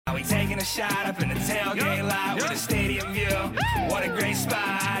We taking a shot up in the tailgate lot with a stadium view. What a great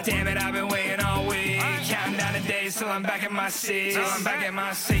spot. Damn it, I've been waiting all week. Counting down the days till I'm back in my seats.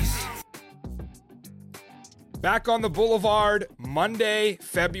 Back on the Boulevard, Monday,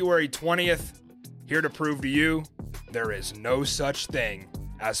 February 20th. Here to prove to you there is no such thing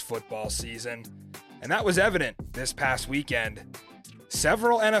as football season. And that was evident this past weekend.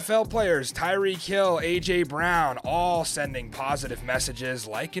 Several NFL players, Tyreek Hill, A.J. Brown, all sending positive messages,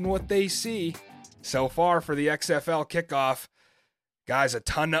 liking what they see so far for the XFL Kickoff. Guys, a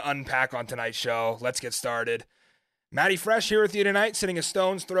ton to unpack on tonight's show. Let's get started. Matty Fresh here with you tonight, sitting a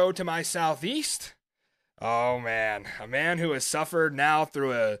stone's throw to my southeast. Oh, man. A man who has suffered now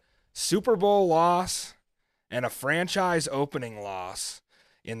through a Super Bowl loss and a franchise opening loss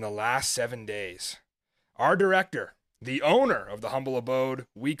in the last 7 days. Our director, the owner of the humble abode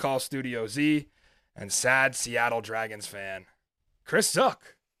we call Studio Z, and sad Seattle Dragons fan, Chris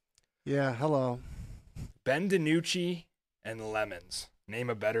Zook. Yeah, hello. Ben DiNucci and Lemons. Name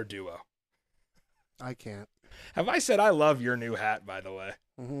a better duo. I can't. Have I said I love your new hat, by the way?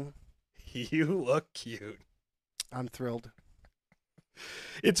 Mm-hmm. You look cute. I'm thrilled.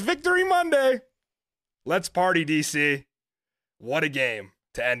 It's Victory Monday. Let's party, DC. What a game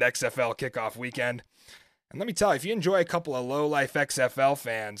to end XFL Kickoff weekend. And let me tell you, if you enjoy a couple of low-life XFL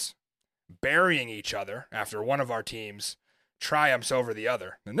fans burying each other after one of our teams triumphs over the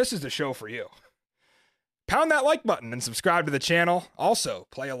other, then this is the show for you. Pound that like button and subscribe to the channel. Also,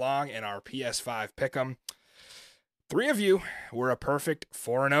 play along in our PS5 Pick'em. 3 of you were a perfect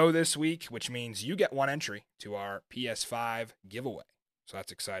 4-0 this week, which means you get one entry to our PS5 giveaway. So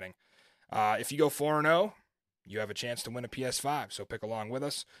that's exciting. If you go 4-0, you have a chance to win a PS5, so pick along with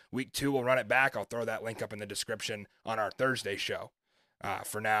us. Week 2, we'll run it back. I'll throw that link up in the description on our Thursday show.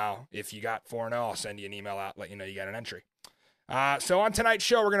 For now, if you got 4-0, I'll send you an email out, let you know you got an entry. So on tonight's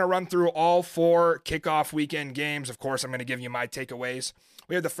show, we're going to run through all 4 kickoff weekend games. Of course, I'm going to give you my takeaways.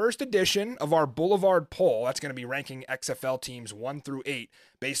 We have the first edition of our Boulevard poll. That's going to be ranking XFL teams 1 through 8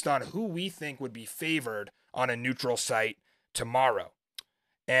 based on who we think would be favored on a neutral site tomorrow.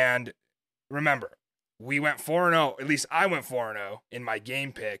 And remember, we went 4-0, at least I went 4-0 in my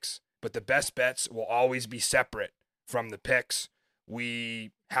game picks, but the best bets will always be separate from the picks.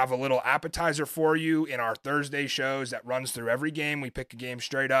 We have a little appetizer for you in our Thursday shows that runs through every game. We pick a game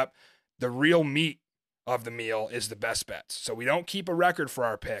straight up. The real meat of the meal is the best bets. So we don't keep a record for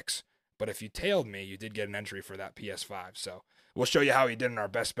our picks, but if you tailed me, you did get an entry for that PS5. So we'll show you how he did in our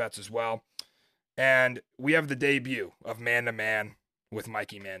best bets as well. And we have the debut of Man to Man with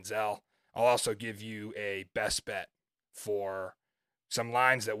Mikey Manziel. I'll also give you a best bet for some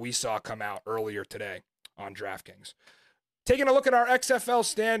lines that we saw come out earlier today on DraftKings. Taking a look at our XFL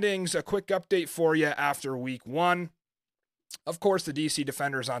standings, a quick update for you after week 1. Of course, the DC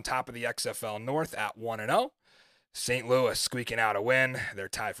Defenders on top of the XFL North at 1-0. St. Louis squeaking out a win. They're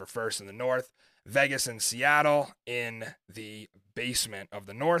tied for first in the North. Vegas and Seattle in the basement of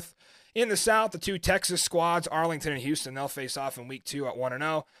the North. In the South, the 2 Texas squads, Arlington and Houston, they'll face off in week 2 at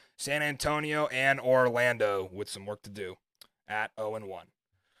 1-0. San Antonio and Orlando with some work to do at 0-1.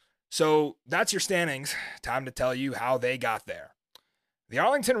 So that's your standings. Time to tell you how they got there. The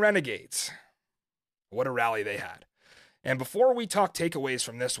Arlington Renegades, what a rally they had. And before we talk takeaways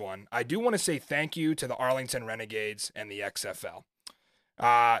from this one, I do want to say thank you to the Arlington Renegades and the XFL.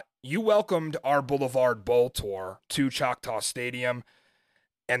 You welcomed our Boulevard Bowl tour to Choctaw Stadium,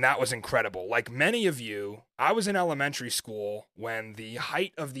 and that was incredible. Like many of you, I was in elementary school when the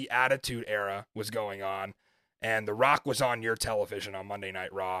height of the Attitude Era was going on, and The Rock was on your television on Monday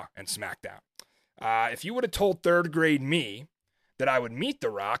Night Raw and SmackDown. If you would have told 3rd grade me that I would meet The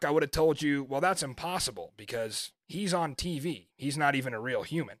Rock, I would have told you, well, that's impossible because he's on TV. He's not even a real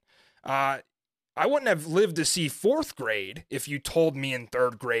human. I wouldn't have lived to see 4th grade if you told me in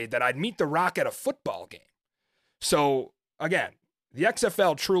 3rd grade that I'd meet The Rock at a football game. So, again, the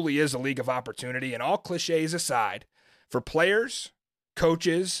XFL truly is a league of opportunity, and all cliches aside, for players,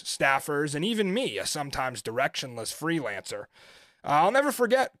 coaches, staffers, and even me, a sometimes directionless freelancer, I'll never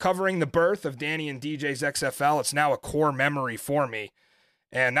forget covering the birth of Danny and DJ's XFL. It's now a core memory for me,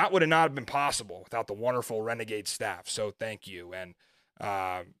 and that would have not been possible without the wonderful Renegade staff, so thank you. And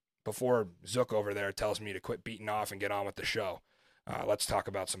before Zook over there tells me to quit beating off and get on with the show, let's talk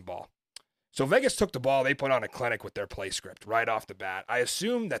about some ball. So Vegas took the ball. They put on a clinic with their play script right off the bat. I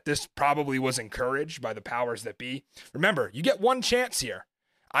assume that this probably was encouraged by the powers that be. Remember, you get one chance here.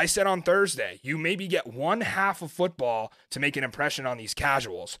 I said on Thursday, you maybe get one half of football to make an impression on these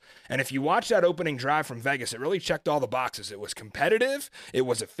casuals. And if you watch that opening drive from Vegas, it really checked all the boxes. It was competitive. It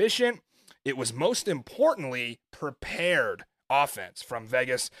was efficient. It was most importantly prepared offense from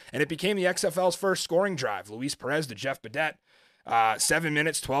Vegas, and it became the XFL's first scoring drive. Luis Perez to Jeff Badette, 7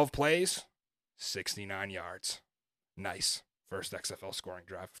 minutes, 12 plays, 69 yards. Nice. First XFL scoring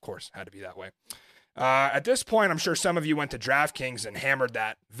drive. Of course, had to be that way. At this point, I'm sure some of you went to DraftKings and hammered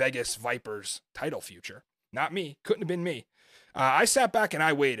that Vegas Vipers title future. Not me. Couldn't have been me. I sat back and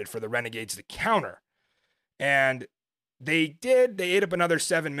I waited for the Renegades to counter. And they did. They ate up another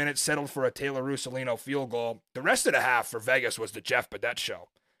 7 minutes, settled for a Taylor Russolino field goal. The rest of the half for Vegas was the Jeff Badette show.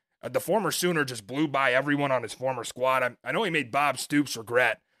 The former Sooner just blew by everyone on his former squad. I know he made Bob Stoops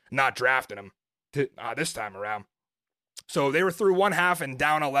regret not drafting him this time around. So they were through one half and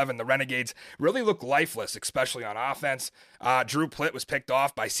down 11. The Renegades really looked lifeless, especially on offense. Drew Plitt was picked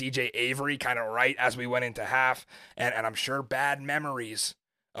off by C.J. Avery kind of right as we went into half. And I'm sure bad memories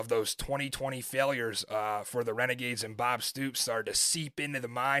of those 2020 failures for the Renegades and Bob Stoops started to seep into the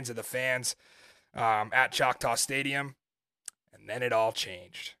minds of the fans at Choctaw Stadium. And then it all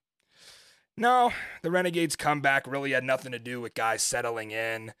changed. No, the Renegades' comeback really had nothing to do with guys settling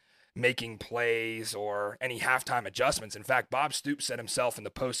in, making plays, or any halftime adjustments. In fact, Bob Stoops said himself in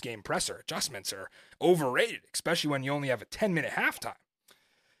the post-game presser, adjustments are overrated, especially when you only have a 10-minute halftime.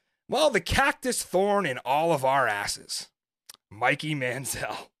 Well, the cactus thorn in all of our asses, Mikey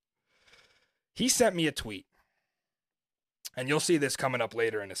Manziel. He sent me a tweet, and you'll see this coming up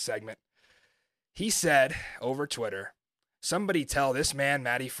later in the segment. He said over Twitter, "Somebody tell this man,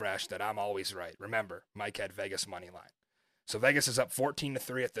 Matty Fresh, that I'm always right." Remember, Mike had Vegas money line. So Vegas is up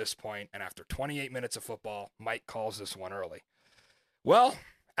 14-3 at this point, and after 28 minutes of football, Mike calls this one early. Well,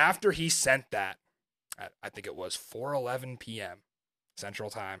 after he sent that, I think it was 4:11 p.m. Central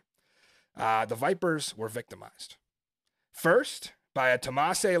Time, the Vipers were victimized. First, by a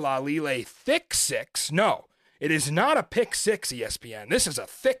Tomase Lalile thick six. No, it is not a pick six, ESPN. This is a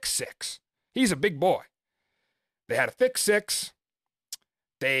thick six. He's a big boy. They had a thick six.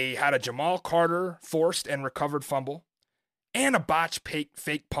 They had a Jamal Carter forced and recovered fumble, and a botch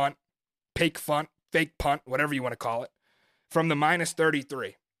fake punt, whatever you want to call it, from the minus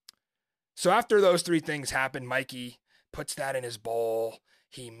 33. So after those three things happen, Mikey puts that in his bowl.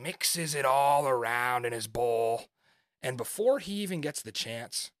 He mixes it all around in his bowl. And before he even gets the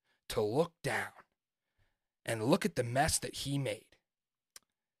chance to look down and look at the mess that he made,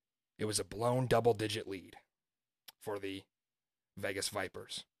 it was a blown double-digit lead for the Vegas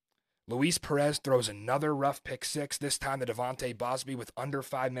Vipers. Luis Perez throws another rough pick six, this time to Devontae Bosby with under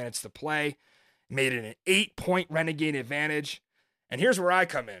 5 minutes to play. Made it an 8-point Renegade advantage. And here's where I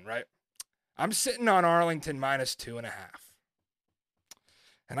come in, right? I'm sitting on Arlington minus 2.5.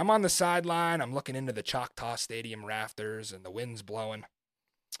 And I'm on the sideline. I'm looking into the Choctaw Stadium rafters and the wind's blowing.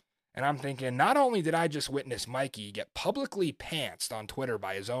 And I'm thinking, not only did I just witness Mikey get publicly pantsed on Twitter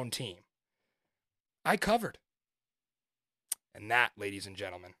by his own team, I covered. And that, ladies and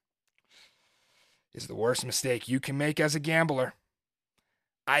gentlemen, is the worst mistake you can make as a gambler.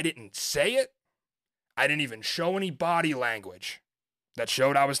 I didn't say it. I didn't even show any body language that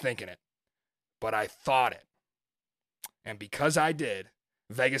showed I was thinking it. But I thought it. And because I did,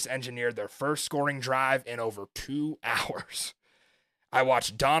 Vegas engineered their first scoring drive in over 2 hours. I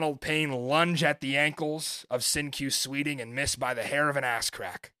watched Donald Payne lunge at the ankles of Sin-Q Sweeting and miss by the hair of an ass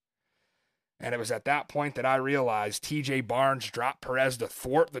crack. And it was at that point that I realized TJ Barnes dropped Perez to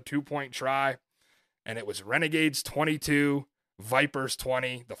thwart the 2-point try. And it was Renegades 22, Vipers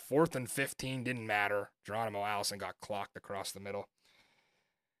 20. The 4th and 15 didn't matter. Geronimo Allison got clocked across the middle.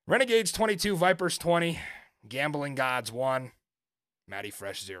 Renegades 22, Vipers 20. Gambling Gods 1. Matty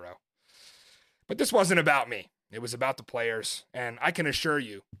Fresh 0. But this wasn't about me. It was about the players. And I can assure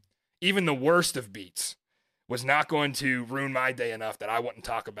you, even the worst of beats was not going to ruin my day enough that I wouldn't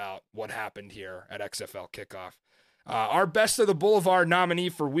talk about what happened here at XFL Kickoff. Our Best of the Boulevard nominee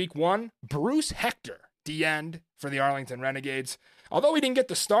for Week 1, Bruce Hector, D-end for the Arlington Renegades. Although he didn't get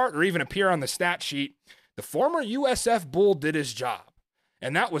to start or even appear on the stat sheet, the former USF Bull did his job.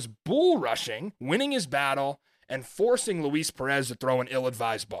 And that was bull rushing, winning his battle, and forcing Luis Perez to throw an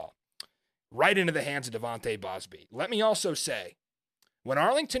ill-advised ball right into the hands of Devontae Bosby. Let me also say, when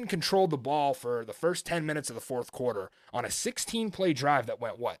Arlington controlled the ball for the first 10 minutes of the fourth quarter on a 16-play drive that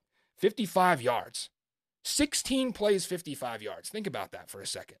went, 55 yards. 16 plays, 55 yards. Think about that for a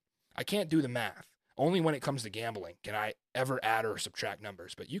second. I can't do the math. Only when it comes to gambling can I ever add or subtract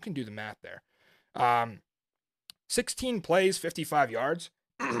numbers, but you can do the math there. 16 plays, 55 yards.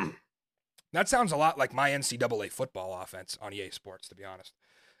 That sounds a lot like my NCAA football offense on EA Sports, to be honest.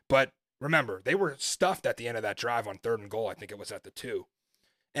 But remember, they were stuffed at the end of that drive on 3rd and goal. I think it was at the 2.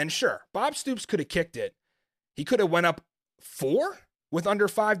 And sure, Bob Stoops could have kicked it. He could have went up 4 with under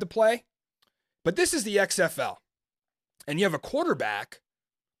 5 to play. But this is the XFL. and you have a quarterback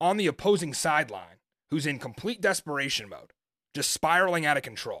on the opposing sideline who's in complete desperation mode, just spiraling out of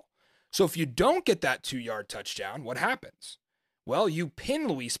control. So if you don't get that 2-yard touchdown, what happens? Well, you pin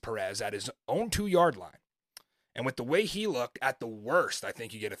Luis Perez at his own 2-yard line. And with the way he looked, at the worst, I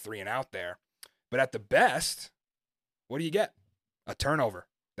think you get a 3 and out there. But at the best, what do you get? A turnover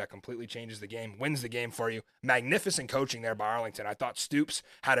that completely changes the game, wins the game for you. Magnificent coaching there by Arlington. I thought Stoops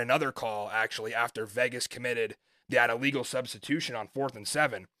had another call, actually, after Vegas committed that illegal substitution on 4th and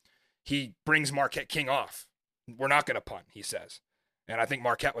 7. He brings Marquette King off. We're not going to punt, he says. And I think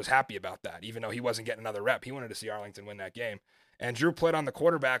Marquette was happy about that, even though he wasn't getting another rep. He wanted to see Arlington win that game. And Drew Plitt on the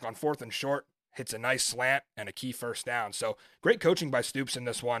quarterback on 4th and short, hits a nice slant and a key first down. So great coaching by Stoops in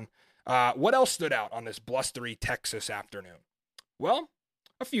this one. What else stood out on this blustery Texas afternoon? Well,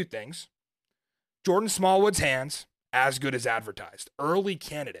 a few things. Jordan Smallwood's hands, as good as advertised. Early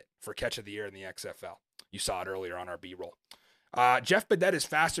candidate for catch of the year in the XFL. You saw it earlier on our B-roll. Jeff Badette is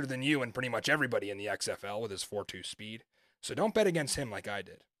faster than you and pretty much everybody in the XFL with his 4.2 speed. So don't bet against him like I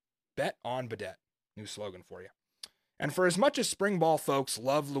did. Bet on Badette. New slogan for you. And for as much as spring ball folks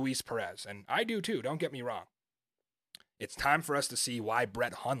love Luis Perez, and I do too, don't get me wrong, it's time for us to see why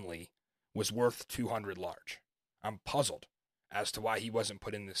Brett Hundley was worth 200 large. I'm puzzled as to why he wasn't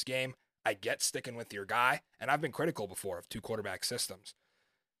put in this game. I get sticking with your guy, and I've been critical before of 2 quarterback systems.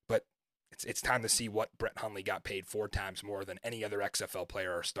 But it's time to see what Brett Hundley got paid 4 times more than any other XFL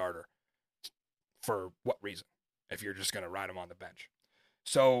player or starter. For what reason? If you're just going to ride him on the bench.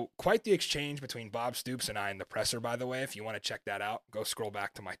 So quite the exchange between Bob Stoops and I in the presser, by the way. If you want to check that out, go scroll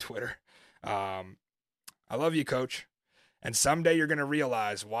back to my Twitter. I love you, Coach. And someday you're going to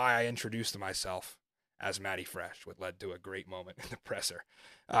realize why I introduced myself as Matty Fresh, what led to a great moment in the presser.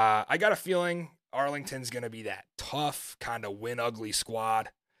 I got a feeling Arlington's going to be that tough, kind of win ugly squad.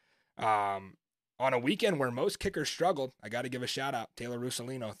 On a weekend where most kickers struggled, I got to give a shout out. Taylor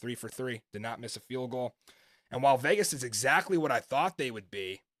Russolino, 3 for 3, did not miss a field goal. And while Vegas is exactly what I thought they would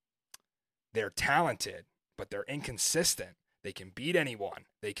be, they're talented, but they're inconsistent. They can beat anyone.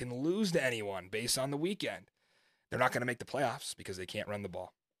 They can lose to anyone based on the weekend. They're not going to make the playoffs because they can't run the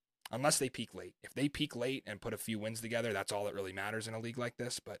ball unless they peak late. If they peak late and put a few wins together, that's all that really matters in a league like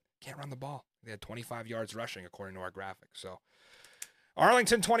this, but can't run the ball. They had 25 yards rushing according to our graphics. So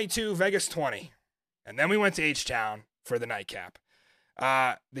Arlington 22, Vegas 20. And then we went to H-Town for the nightcap.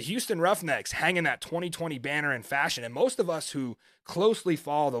 The Houston Roughnecks hanging that 2020 banner in fashion, and most of us who closely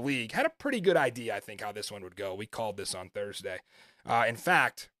follow the league had a pretty good idea, I think, how this one would go. We called this on Thursday. In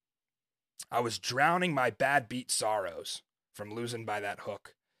fact, I was drowning my bad beat sorrows from losing by that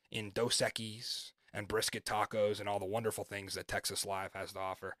hook in Dos Equis and brisket tacos and all the wonderful things that Texas Live has to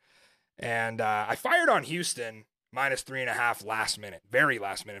offer. And I fired on Houston minus 3.5 last minute, very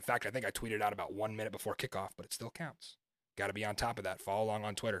last minute. In fact, I think I tweeted out about 1 minute before kickoff, but it still counts. Got to be on top of that. Follow along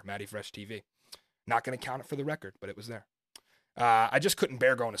on Twitter, Matty Fresh TV. Not going to count it for the record, but it was there. I just couldn't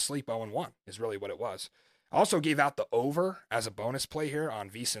bear going to sleep. 0-1 is really what it was. I also gave out the over as a bonus play here on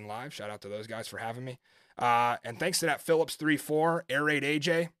VSiN Live. Shout out to those guys for having me. And thanks to that Phillips 3-4, Air Raid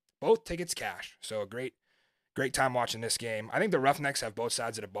AJ, both tickets cash. So a great time watching this game. I think the Roughnecks have both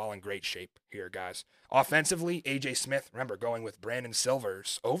sides of the ball in great shape here, guys. Offensively, AJ Smith, remember, going with Brandon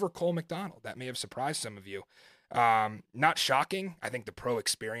Silvers over Cole McDonald. That may have surprised some of you. Not shocking. I think the pro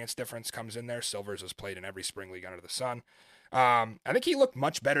experience difference comes in there. Silvers has played in every spring league under the sun. I think he looked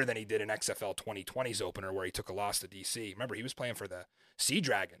much better than he did in XFL 2020's opener where he took a loss to DC. Remember, he was playing for the Sea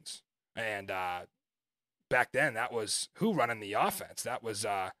Dragons. And back then, that was who running the offense? That was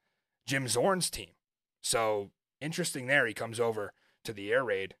Jim Zorn's team. So interesting there. He comes over to the Air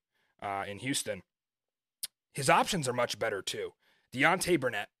Raid in Houston. His options are much better, too. Deontay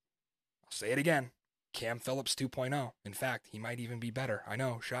Burnett. I'll say it again. Cam Phillips 2.0. In fact, he might even be better. I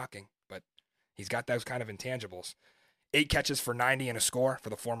know, shocking, but he's got those kind of intangibles. 8 catches for 90 and a score for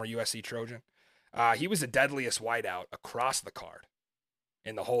the former USC Trojan. He was the deadliest wideout across the card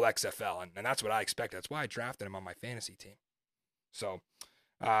in the whole XFL, and that's what I expected. That's why I drafted him on my fantasy team. So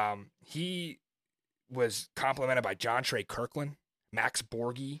he was complemented by John Trey Kirkland. Max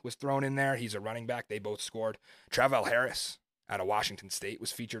Borghi was thrown in there. He's a running back. They both scored. Travell Harris out of Washington State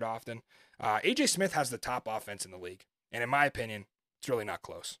was featured often. AJ Smith has the top offense in the league. And in my opinion, it's really not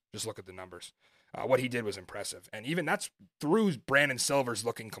close. Just look at the numbers. What he did was impressive. And even that's through Brandon Silvers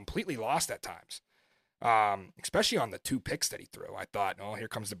looking completely lost at times. Especially on the 2 picks that he threw. I thought, oh, here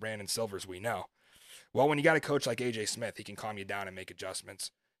comes the Brandon Silvers we know. Well, when you got a coach like AJ Smith, he can calm you down and make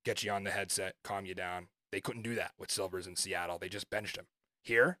adjustments, get you on the headset, calm you down. They couldn't do that with Silvers in Seattle. They just benched him.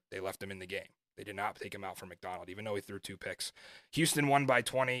 Here, they left him in the game. They did not take him out for McDonald, even though he threw 2 picks. Houston won by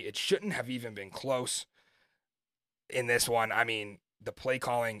 20. It shouldn't have even been close. in this one. I mean, the play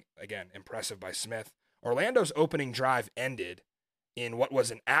calling, again, impressive by Smith. Orlando's opening drive ended in what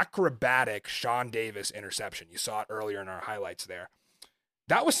was an acrobatic Sean Davis interception. You saw it earlier in our highlights there.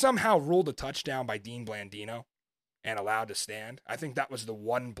 That was somehow ruled a touchdown by Dean Blandino and allowed to stand. I think that was the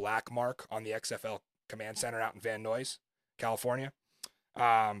one black mark on the XFL Command Center out in Van Nuys, California.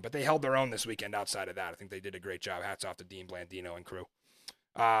 But they held their own this weekend outside of that. I think they did a great job. Hats off to Dean Blandino and crew.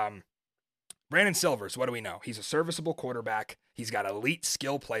 Brandon Silvers, what do we know? He's a serviceable quarterback. He's got elite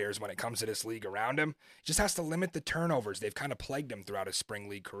skill players when it comes to this league around him. He just has to limit the turnovers. They've kind of plagued him throughout his spring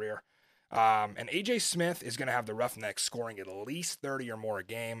league career. And A.J. Smith is going to have the Roughnecks scoring at least 30 or more a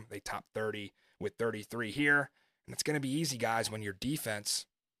game. They top 30 with 33 here. And it's going to be easy, guys, when your defense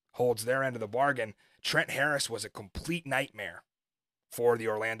holds their end of the bargain. Trent Harris was a complete nightmare for the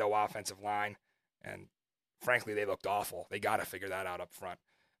Orlando offensive line. And frankly, they looked awful. They got to figure that out up front.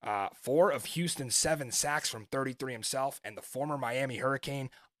 4 of Houston's 7 sacks from 33 himself, and the former Miami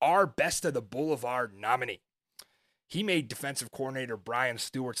Hurricane, our Best of the Boulevard nominee. He made defensive coordinator Brian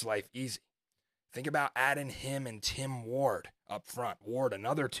Stewart's life easy. Think about adding him and Tim Ward up front. Ward,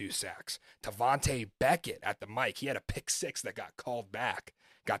 another 2 sacks. Tavante Beckett at the mic. He had a pick 6 that got called back.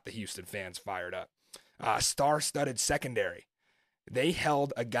 Got the Houston fans fired up. Star-studded secondary. They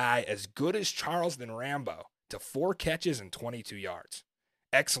held a guy as good as Charleston Rambo to 4 catches and 22 yards.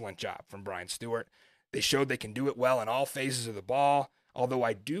 Excellent job from Brian Stewart. They showed they can do it well in all phases of the ball, although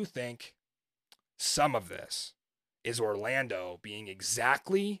I do think some of this is Orlando being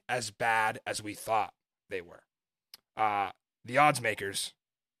exactly as bad as we thought they were. The odds makers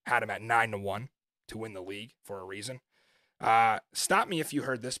had them at 9-1 to win the league for a reason. Stop me if you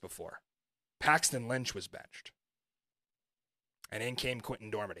heard this before. Paxton Lynch was benched. And in came Quentin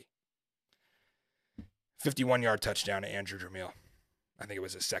Dormady. 51-yard touchdown to Andrew Jamil. I think it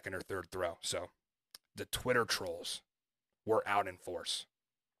was his second or third throw. So the Twitter trolls were out in force.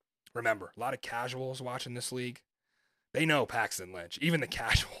 Remember, a lot of casuals watching this league. They know Paxton Lynch. Even the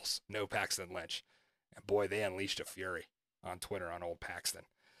casuals know Paxton Lynch. And boy, they unleashed a fury on Twitter on old Paxton.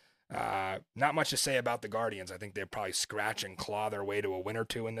 Not much to say about the Guardians. I think they'll probably scratch and claw their way to a win or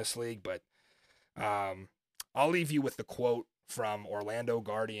two in this league. But I'll leave you with the quote from Orlando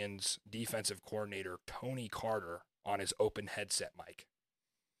Guardians defensive coordinator Tony Carter on his open headset mic.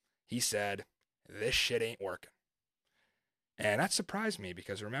 He said, "This shit ain't working." And that surprised me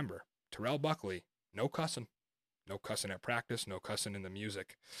because remember, Terrell Buckley, no cussing. No cussing at practice, no cussing in the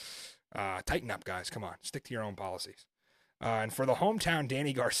music. Tighten up, guys. Come on. Stick to your own policies. And for the hometown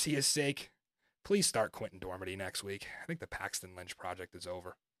Danny Garcia's sake, please start Quentin Dormady next week. I think the Paxton Lynch project is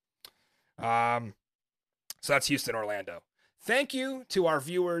over. So that's Houston, Orlando. Thank you to our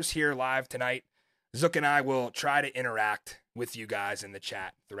viewers here live tonight. Zook and I will try to interact with you guys in the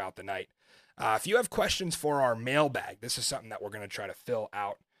chat throughout the night. If you have questions for our mailbag, this is something that we're going to try to fill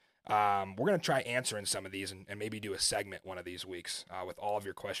out. We're going to try answering some of these and maybe do a segment one of these weeks with all of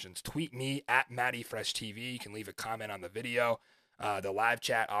your questions. Tweet me at MattyFreshTV. You can leave a comment on the video. The live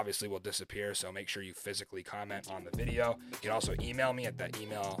chat obviously will disappear, so make sure you physically comment on the video. You can also email me at that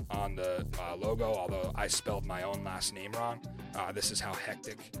email on the logo, although I spelled my own last name wrong. This is how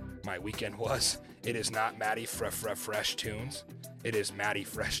hectic my weekend was. It is not Matty Fresh Tunes. It is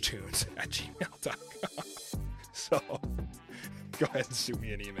MattyFreshTunes@gmail.com. So go ahead and shoot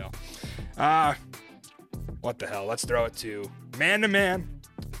me an email. What the hell? Let's throw it to Man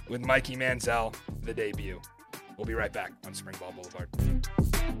with Mikey Manziel, the debut. We'll be right back on Springball Boulevard.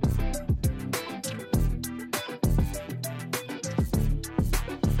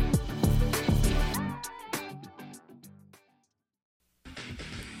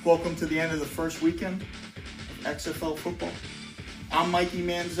 Welcome to the end of the first weekend of XFL football. I'm Mikey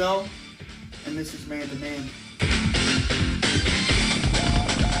Manziel, and this is Man to Man.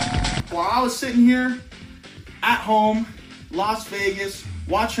 While I was sitting here at home, Las Vegas,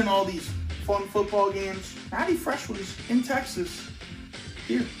 watching all these fun football games, Matty Fresh was in Texas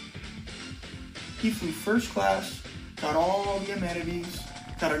here. He flew first class, got all the amenities,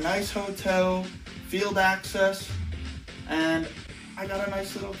 got a nice hotel, field access, and I got a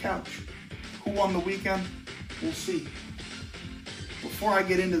nice little couch. Who won the weekend? We'll see. Before I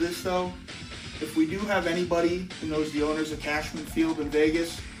get into this though, if we do have anybody who knows the owners of Cashman Field in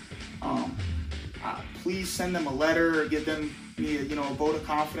Vegas, please send them a letter or give them a vote of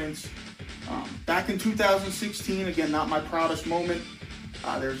confidence. Back in 2016, again, not my proudest moment,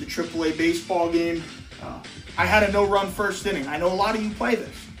 there was a AAA baseball game. I had a no-run first inning. I know a lot of you play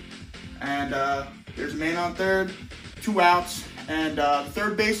this. And there's a man on third, 2 outs, and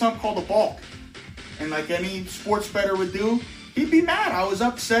third base ump called a balk. And like any sports bettor would do, he'd be mad. I was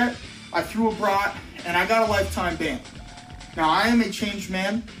upset. I threw a brat, and I got a lifetime ban. Now, I am a changed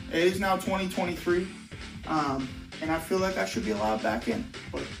man. It is now 2023, and I feel like I should be allowed back in,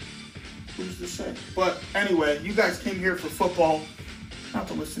 but who's to say? But anyway, you guys came here for football, not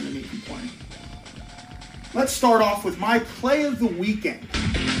to listen to me complain. Let's start off with my play of the weekend.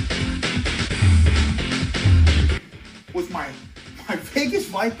 With my Vegas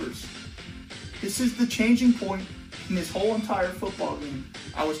Vipers. This is the changing point in this whole entire football game.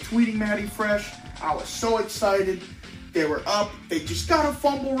 I was tweeting Matty Fresh. I was so excited. They were up. They just got a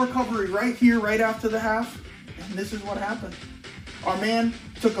fumble recovery right here, right after the half. And this is what happened. Our man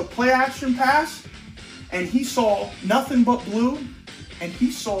took a play action pass, and he saw nothing but blue, and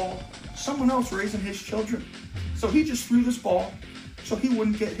he saw someone else raising his children. So he just threw this ball so he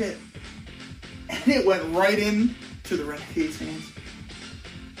wouldn't get hit. And it went right in to the Renegades' hands.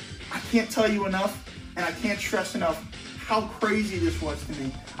 I can't tell you enough, and I can't stress enough how crazy this was to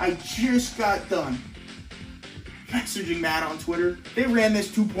me. I just got done messaging Matt on Twitter. They ran this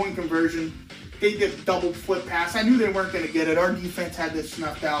 2-point conversion. They did a double flip pass. I knew they weren't going to get it. Our defense had this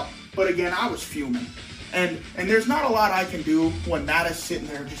snuffed out. But again, I was fuming. And there's not a lot I can do when Matt is sitting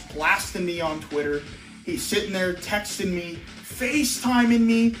there just blasting me on Twitter. He's sitting there texting me, FaceTiming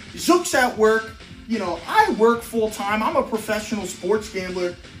me. Zook's at work. You know, I work full-time. I'm a professional sports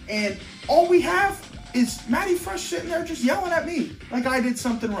gambler. And all we have is Matty Fresh sitting there just yelling at me like I did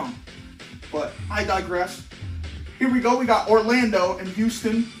something wrong. But I digress. Here we go. We got Orlando and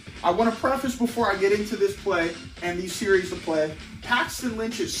Houston. I want to preface before I get into this play and these series of play. Paxton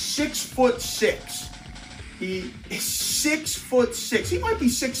Lynch is 6'6". He is 6'6". He might be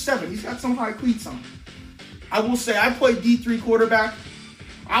 6'7". He's got some high cleats on. I will say I played D3 quarterback.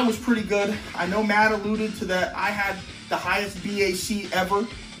 I was pretty good. I know Matt alluded to that. I had the highest BAC ever.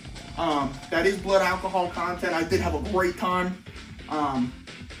 That is blood alcohol content. I did have a great time.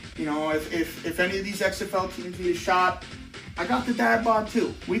 You know, if any of these XFL teams need a shot, I got the dad bod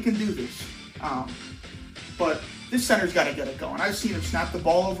too. We can do this. But this center's got to get it going. I've seen him snap the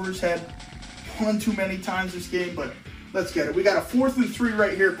ball over his head one too many times this game, but let's get it. We got a 4th and 3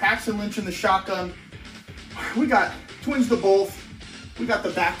 right here. Paxton Lynch in the shotgun. We got twins to both. We got the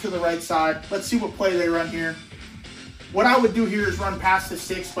back to the right side. Let's see what play they run here. What I would do here is run past the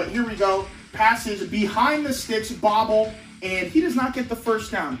sticks, but here we go. Passes behind the sticks, bobble, and he does not get the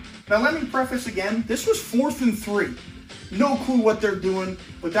first down. Now let me preface again, this was 4th and 3. No clue what they're doing,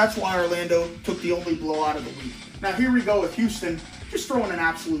 but that's why Orlando took the only blowout of the week. Now here we go with Houston, just throwing an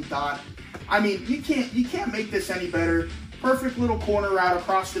absolute dot. I mean, you can't make this any better. Perfect little corner route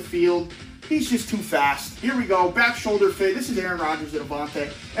across the field. He's just too fast. Here we go, back shoulder fade. This is Aaron Rodgers at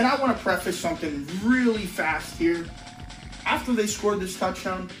Avante. And I want to preface something really fast here. After they scored this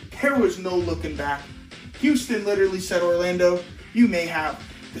touchdown, there was no looking back. Houston literally said, Orlando, you may have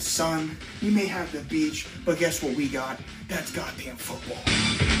the sun, you may have the beach, but guess what we got? That's goddamn football.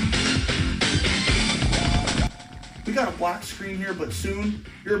 We got a black screen here, but soon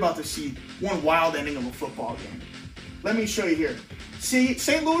you're about to see one wild ending of a football game. Let me show you here. See,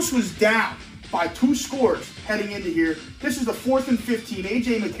 St. Louis was down by 2 scores heading into here. This is the 4th and 15.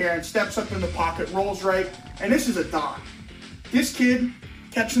 A.J. McCarron steps up in the pocket, rolls right, and this is a dot. This kid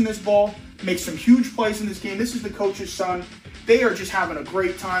catching this ball makes some huge plays in this game. This is the coach's son. They are just having a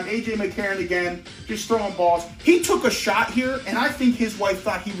great time. A.J. McCarron again, just throwing balls. He took a shot here, and I think his wife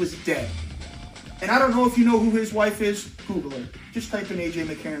thought he was dead. And I don't know if you know who his wife is. Google her. Just type in A.J.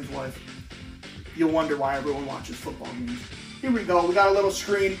 McCarron's wife. You'll wonder why everyone watches football games. Here we go. We got a little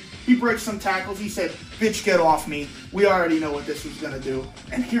screen. He breaks some tackles. He said, bitch, get off me. We already know what this was going to do.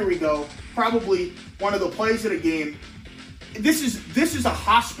 And here we go. Probably one of the plays of the game. This is a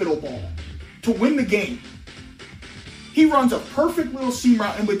hospital ball to win the game. He runs a perfect little seam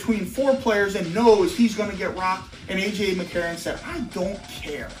route in between 4 players and knows he's going to get rocked. And A.J. McCarron said, I don't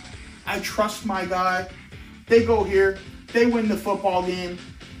care. I trust my guy. They go here. They win the football game.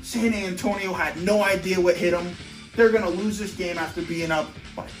 San Antonio had no idea what hit them. They're going to lose this game after being up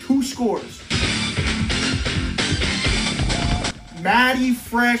by 2 scores. Matty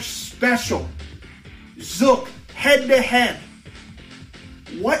Fresh special. Zook head-to-head.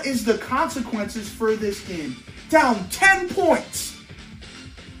 What is the consequences for this game? Down 10 points.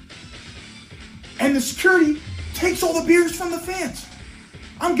 And the security takes all the beers from the fans.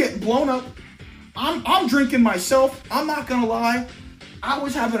 I'm getting blown up. I'm drinking myself. I'm not going to lie. I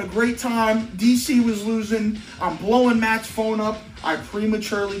was having a great time. DC was losing. I'm blowing Matt's phone up. I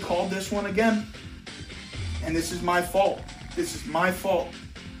prematurely called this one again. And this is my fault. This is my fault.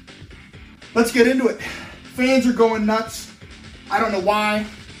 Let's get into it. Fans are going nuts. I don't know why,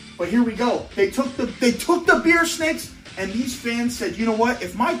 but here we go. They took the beer snakes And these fans said, you know what?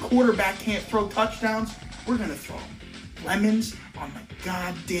 If my quarterback can't throw touchdowns, we're going to throw lemons on the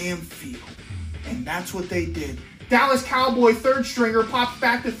goddamn field. And that's what they did. Dallas Cowboy third stringer pops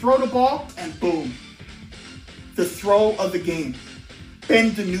back to throw the ball, and boom. The throw of the game.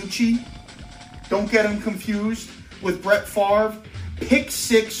 Ben DiNucci, don't get him confused with Brett Favre, pick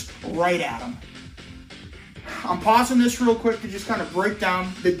six right at him. I'm pausing this real quick to just kind of break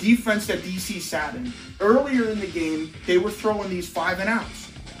down the defense that DC sat in. Earlier in the game, they were throwing these 5 and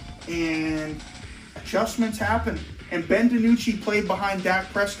outs, and adjustments happened. And Ben DiNucci played behind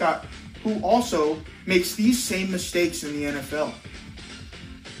Dak Prescott, who also makes these same mistakes in the NFL.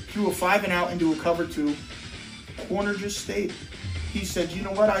 Threw a 5 and out into a cover 2. Corner just stayed. He said, you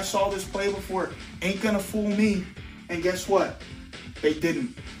know what? I saw this play before. Ain't gonna fool me. And guess what? They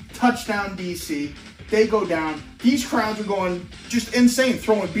didn't. Touchdown DC. They go down. These crowds are going just insane,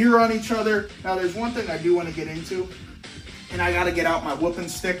 throwing beer on each other. Now, there's one thing I do want to get into, and I got to get out my whooping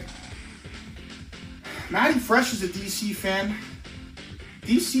stick. Matty Fresh is a DC fan.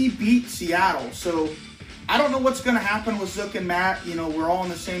 DC beat Seattle, so I don't know what's going to happen with Zook and Matt. You know, we're all in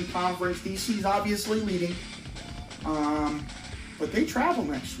the same conference. DC's obviously leading. But they travel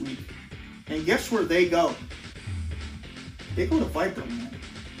next week. And guess where they go? They go to Viperland.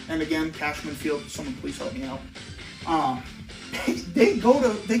 And again, Cashman Field. Someone please help me out. They go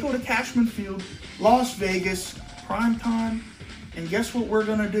to Cashman Field, Las Vegas, prime time. And guess what we're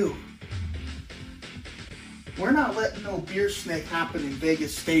gonna do? We're not letting no beer snake happen in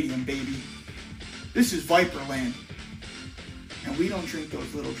Vegas Stadium, baby. This is Viperland, and we don't drink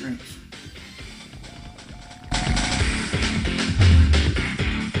those little drinks.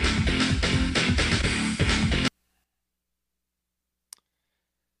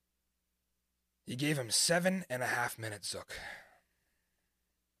 You gave him 7.5 minutes, Zook.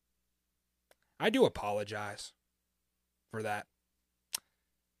 I do apologize for that.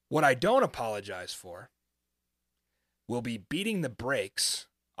 What I don't apologize for will be beating the brakes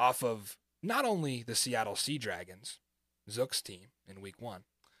off of not only the Seattle Sea Dragons, Zook's team, in Week 1,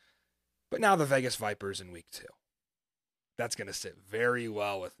 but now the Vegas Vipers in Week 2. That's going to sit very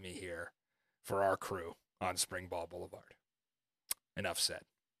well with me here for our crew on Springball Boulevard. Enough said.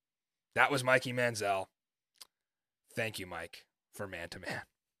 That was Mikey Manziel. Thank you, Mike, for man-to-man.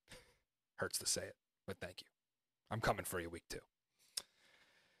 Hurts to say it, but thank you. I'm coming for you Week 2.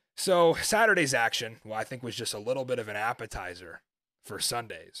 So Saturday's action, well, I think was just a little bit of an appetizer for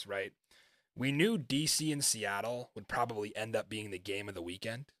Sundays, right? We knew DC and Seattle would probably end up being the game of the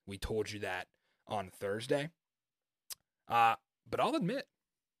weekend. We told you that on Thursday. But I'll admit,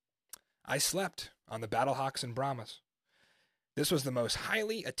 I slept on the Battlehawks and Brahmas. This was the most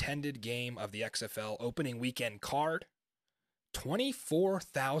highly attended game of the XFL opening weekend card.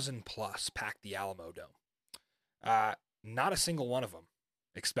 24,000 plus packed the Alamo Dome. Not a single one of them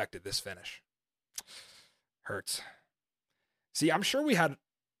expected this finish. Hurts. See, I'm sure we had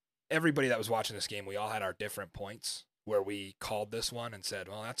everybody that was watching this game, we all had our different points where we called this one and said,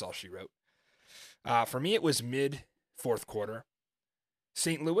 well, that's all she wrote. For me, it was mid-fourth quarter.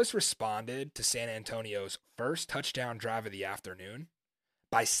 St. Louis responded to San Antonio's first touchdown drive of the afternoon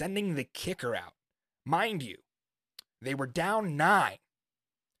by sending the kicker out. Mind you, they were down 9.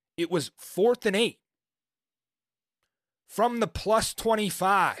 It was 4th and 8 from the plus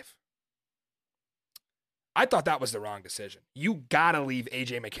 25. I thought that was the wrong decision. You got to leave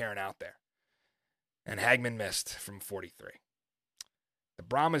A.J. McCarron out there. And Hagman missed from 43. The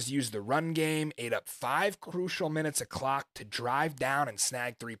Brahmas used the run game, ate up 5 crucial minutes of clock to drive down and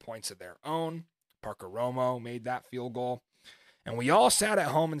snag 3 points of their own. Parker Romo made that field goal. And we all sat at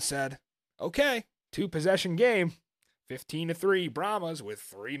home and said, okay, 2-possession game, 15-3 Brahmas with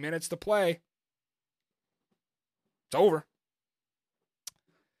 3 minutes to play. It's over.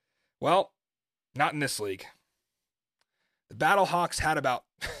 Well, not in this league. The Battlehawks had about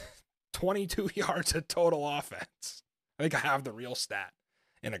 22 yards of total offense. I think I have the real stat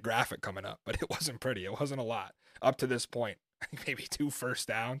in a graphic coming up, but it wasn't pretty. It wasn't a lot up to this point. I think maybe 2 first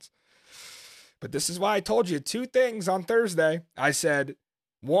downs. But this is why I told you 2 things on Thursday. I said,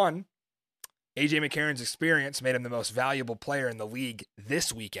 1, A.J. McCarron's experience made him the most valuable player in the league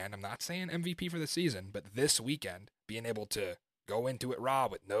this weekend. I'm not saying MVP for the season, but this weekend, being able to go into it raw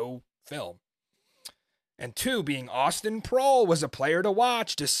with no film. And 2, being Austin Prohl was a player to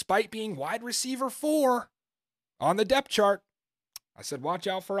watch despite being wide receiver 4 on the depth chart. I said, watch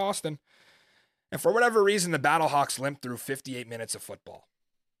out for Austin. And for whatever reason, the Battlehawks limped through 58 minutes of football.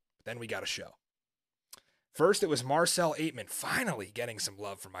 But then we got a show. First, it was Marcel Aitman finally getting some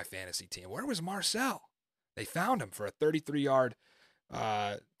love from my fantasy team. Where was Marcel? They found him for a 33-yard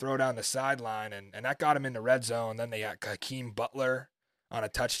throw down the sideline, and that got him in the red zone. Then they got Hakeem Butler on a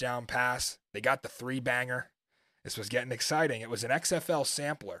touchdown pass. They got the 3-banger. This was getting exciting. It was an XFL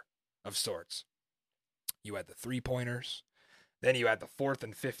sampler of sorts. You had the 3-pointers. Then you had the 4th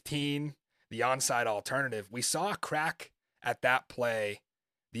and 15, the onside alternative. We saw a crack at that play,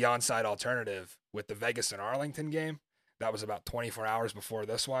 the onside alternative, with the Vegas and Arlington game. That was about 24 hours before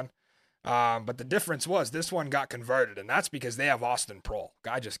this one. But the difference was this one got converted, and that's because they have Austin Prohl.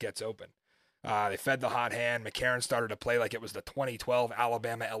 Guy just gets open. They fed the hot hand. McCarron started to play like it was the 2012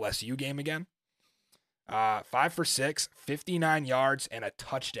 Alabama LSU game again. 5 for 6, 59 yards, and a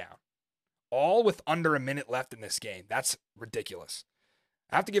touchdown. All with under a minute left in this game. That's ridiculous.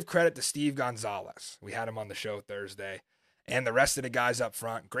 I have to give credit to Steve Gonzalez. We had him on the show Thursday. And the rest of the guys up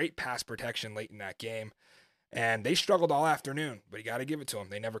front. Great pass protection late in that game. And they struggled all afternoon, but you got to give it to them.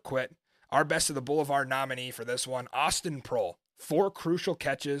 They never quit. Our Best of the Boulevard nominee for this one, Austin Prohl. 4 crucial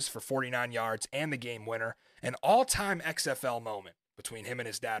catches for 49 yards and the game winner. An all-time XFL moment between him and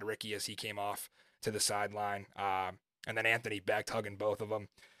his dad, Ricky, as he came off to the sideline. And then Anthony Becht hugging both of them.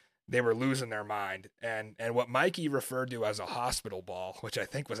 They were losing their mind. And what Mikey referred to as a hospital ball, which I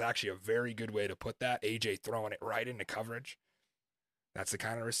think was actually a very good way to put that, AJ throwing it right into coverage. That's the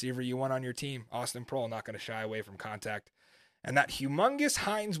kind of receiver you want on your team. Austin Prohl, not going to shy away from contact. And that humongous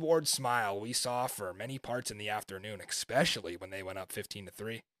Hines Ward smile we saw for many parts in the afternoon, especially when they went up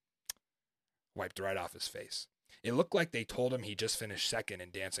 15-3, wiped right off his face. It looked like they told him he just finished second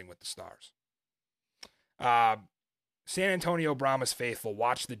in Dancing with the Stars. San Antonio Brahmas faithful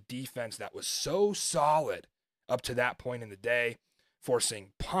watched the defense that was so solid up to that point in the day,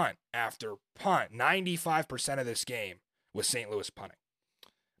 forcing punt after punt. 95% of this game was St. Louis punting.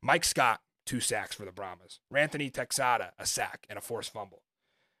 Mike Scott, 2 sacks for the Brahmas. Ranthony Texada, a sack and a forced fumble.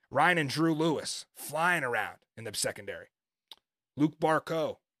 Ryan and Drew Lewis flying around in the secondary. Luke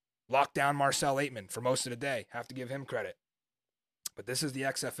Barco locked down Marcel Aitman for most of the day. Have to give him credit. But this is the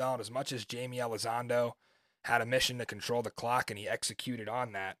XFL, and as much as Jamie Elizondo had a mission to control the clock, and he executed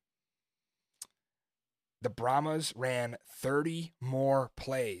on that, the Brahmas ran 30 more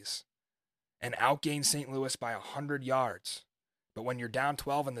plays and outgained St. Louis by 100 yards. But when you're down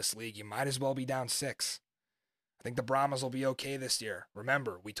 12 in this league, you might as well be down 6. I think the Brahmas will be okay this year.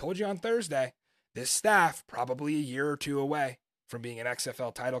 Remember, we told you on Thursday, this staff probably a year or 2 away from being an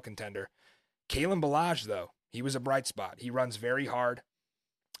XFL title contender. Kalen Ballage, though, he was a bright spot. He runs very hard.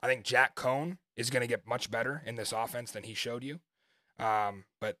 I think Jack Cohn is going to get much better in this offense than he showed you.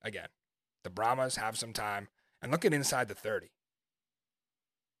 But again, the Brahmas have some time. And look at inside the 30.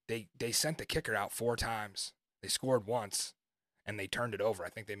 They sent the kicker out 4 times. They scored once, and they turned it over. I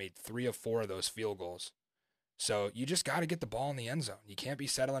think they made 3 of 4 of those field goals. So you just got to get the ball in the end zone. You can't be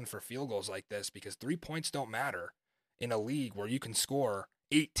settling for field goals like this because 3 points don't matter in a league where you can score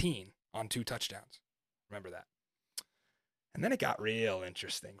 18 on 2 touchdowns. Remember that. And then it got real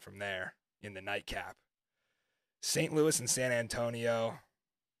interesting from there in the nightcap. St. Louis and San Antonio,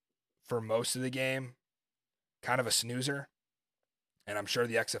 for most of the game, kind of a snoozer. And I'm sure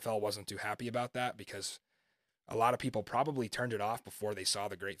the XFL wasn't too happy about that because a lot of people probably turned it off before they saw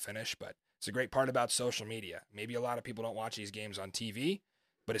the great finish. But it's a great part about social media. Maybe a lot of people don't watch these games on TV,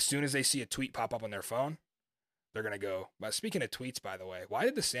 but as soon as they see a tweet pop up on their phone, they're going to go. But speaking of tweets, by the way, why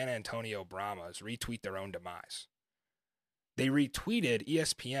did the San Antonio Brahmas retweet their own demise? They retweeted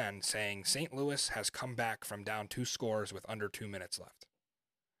ESPN saying St. Louis has come back from down 2 scores with under 2 minutes left.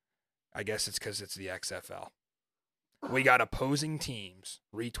 I guess it's because it's the XFL. We got opposing teams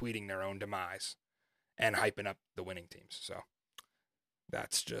retweeting their own demise and hyping up the winning teams. So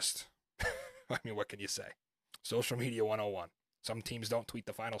that's just, I mean, what can you say? Social media 101. Some teams don't tweet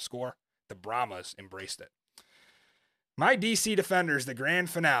the final score. The Brahmas embraced it. My DC Defenders, the grand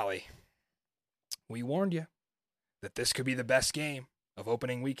finale. We warned you that this could be the best game of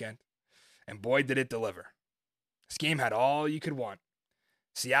opening weekend. And boy, did it deliver. This game had all you could want.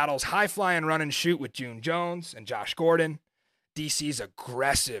 Seattle's high-flying run and shoot with June Jones and Josh Gordon. DC's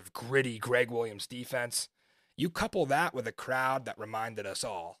aggressive, gritty Greg Williams defense. You couple that with a crowd that reminded us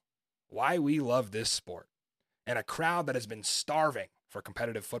all why we love this sport. And a crowd that has been starving for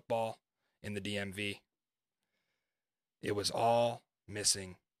competitive football in the DMV. It was all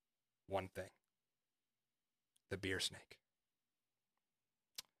missing one thing. The beer snake.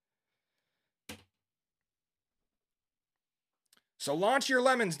 So launch your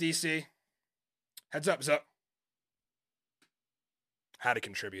lemons, DC. Heads up, Zup. Had to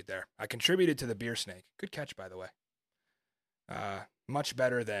contribute there. I contributed to the beer snake. Good catch, by the way. Much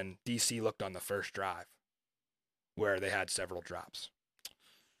better than DC looked on the first drive, where they had several drops.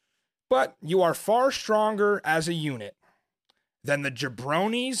 But you are far stronger as a unit than the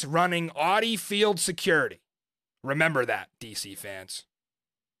jabronis running Audi Field security. Remember that, DC fans.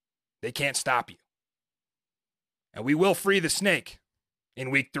 They can't stop you. And we will free the snake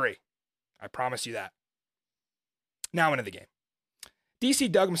in week 3. I promise you that. Now into the game.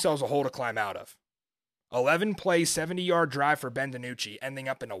 DC dug themselves a hole to climb out of. 11 play, 70-yard drive for Ben DiNucci, ending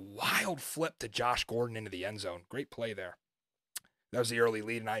up in a wild flip to Josh Gordon into the end zone. Great play there. That was the early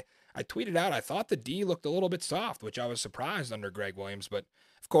lead, and I tweeted out, I thought the D looked a little bit soft, which I was surprised under Greg Williams, but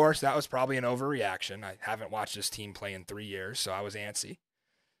of course, that was probably an overreaction. I haven't watched this team play in 3 years, so I was antsy.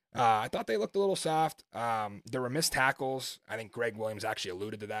 I thought they looked a little soft. There were missed tackles. I think Greg Williams actually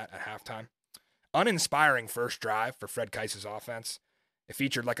alluded to that at halftime. Uninspiring first drive for Fred Keiss's offense. It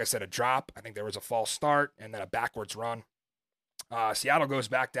featured, like I said, a drop. I think there was a false start and then a backwards run. Seattle goes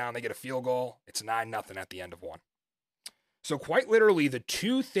back down. They get a field goal. It's 9-0 at the end of one. So quite literally, the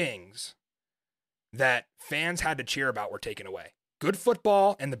two things that fans had to cheer about were taken away. Good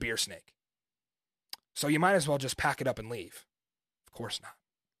football and the beer snake. So you might as well just pack it up and leave. Of course not.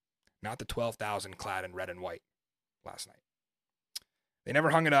 Not the 12,000 clad in red and white last night. They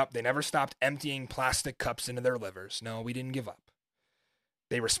never hung it up. They never stopped emptying plastic cups into their livers. No, we didn't give up.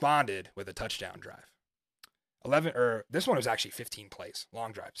 They responded with a touchdown drive. This one was actually 15 plays,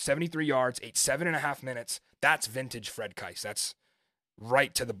 long drive. 73 yards, 7.5 minutes. That's vintage Fred Keiss. That's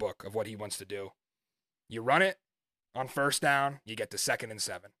right to the book of what he wants to do. You run it on first down, you get to 2nd and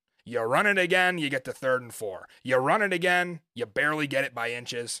 7. You run it again, you get to 3rd and 4. You run it again, you barely get it by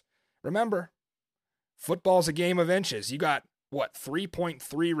inches. Remember, football's a game of inches. You got,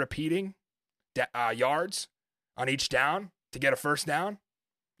 3.3 repeating yards on each down to get a first down?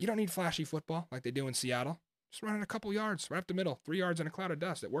 You don't need flashy football like they do in Seattle. Just run it a couple yards, right up the middle, 3 yards in a cloud of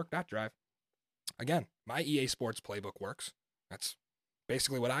dust. It worked that drive. Again, my EA Sports playbook works. That's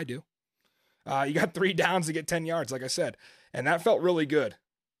basically what I do. You got 3 downs to get 10 yards, like I said. And that felt really good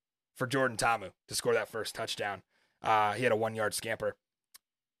for Jordan Ta'amu to score that first touchdown. He had a 1-yard scamper.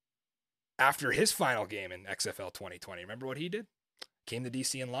 After his final game in XFL 2020, remember what he did? Came to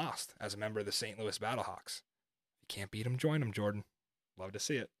DC and lost as a member of the St. Louis Battlehawks. You can't beat him, join him, Jordan. Love to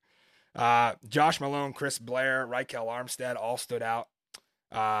see it. Josh Malone, Chris Blair, Rykel Armstead all stood out.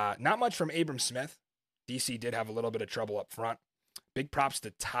 Not much from Abram Smith. DC did have a little bit of trouble up front. Big props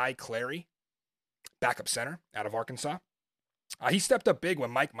to Ty Clary, backup center out of Arkansas. He stepped up big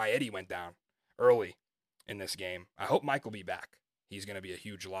when Mike Maietti went down early in this game. I hope Mike will be back. He's going to be a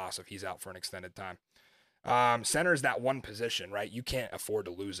huge loss if he's out for an extended time. Center is that one position, right? You can't afford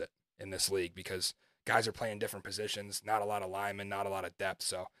to lose it in this league because guys are playing different positions, not a lot of linemen, not a lot of depth.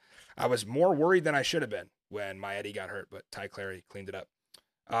 So I was more worried than I should have been when Maietti got hurt, but Ty Clary cleaned it up.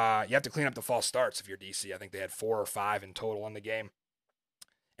 You have to clean up the false starts if you're DC. I think they had 4 or 5 in total in the game.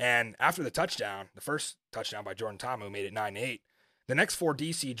 And after the touchdown, the first touchdown by Jordan Ta'amu made it 9-8. The next 4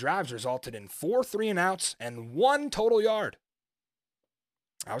 DC drives resulted in 4 3-and-outs and 1 total yard.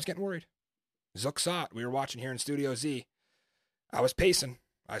 I was getting worried. Zook saw it. We were watching here in Studio Z. I was pacing.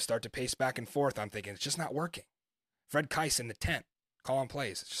 I start to pace back and forth. I'm thinking, it's just not working. Fred Keiss in the tent, calling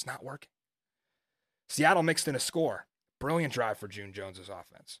plays. It's just not working. Seattle mixed in a score. Brilliant drive for June Jones's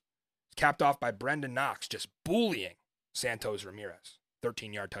offense. Capped off by Brendan Knox, just bullying Santos Ramirez.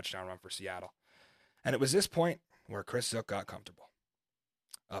 13-yard touchdown run for Seattle. And it was this point where Chris Zook got comfortable.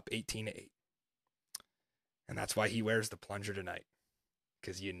 Up 18-8. And that's why he wears the plunger tonight.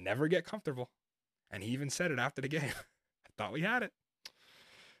 Because you never get comfortable. And he even said it after the game. I thought we had it.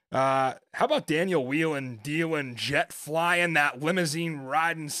 How about Daniel wheeling, dealing, jet flying, that limousine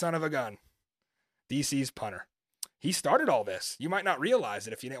riding son of a gun? DC's punter. He started all this. You might not realize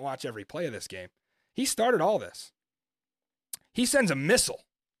it if you didn't watch every play of this game. He started all this. He sends a missile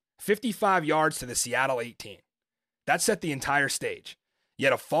 55 yards to the Seattle 18. That set the entire stage. You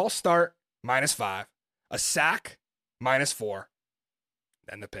had a false start, -5, a sack, -4,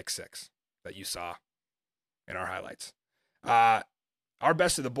 and the pick 6 that you saw in our highlights. Our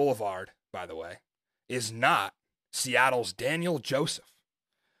best of the Boulevard, by the way, is not Seattle's Daniel Joseph,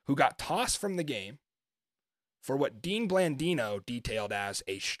 who got tossed from the game for what Dean Blandino detailed as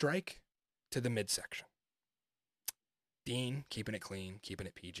a strike to the midsection. Dean keeping it clean, keeping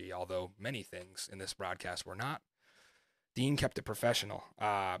it PG, although many things in this broadcast were not. Dean kept it professional.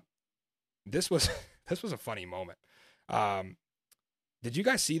 This was a funny moment. Did you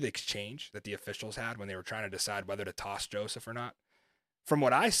guys see the exchange that the officials had when they were trying to decide whether to toss Joseph or not? From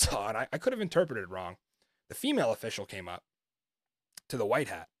what I saw, and I could have interpreted it wrong, the female official came up to the white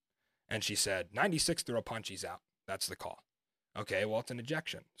hat, and she said, 96 threw a punch, he's out. That's the call. Okay, well, it's an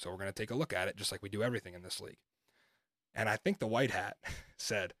ejection, so we're going to take a look at it, just like we do everything in this league. And I think the white hat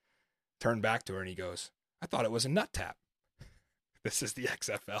turned back to her, and he goes, I thought it was a nut tap. This is the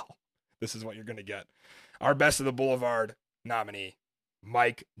XFL. This is what you're going to get. Our best of the Boulevard nominee,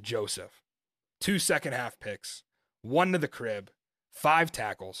 Mike Joseph. 2 second-half picks, 1 to the crib, 5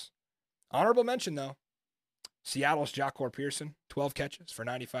 tackles. Honorable mention, though, Seattle's Jacquor Pearson, 12 catches for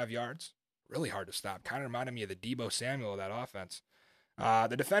 95 yards. Really hard to stop. Kind of reminded me of the Deebo Samuel of that offense.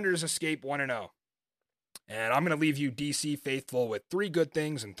 The defenders escape 1-0. And I'm going to leave you, DC faithful, with 3 good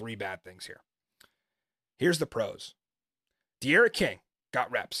things and 3 bad things here. Here's the pros. De'Ara King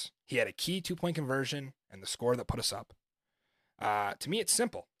got reps. He had a key 2-point conversion and the score that put us up. To me, it's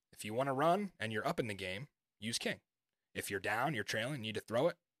simple. If you want to run and you're up in the game, use King. If you're down, you're trailing, need to throw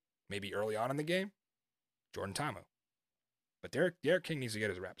it, maybe early on in the game, Jordan Ta'amu. But De'Ara King needs to get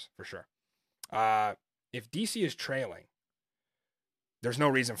his reps, for sure. If DC is trailing, there's no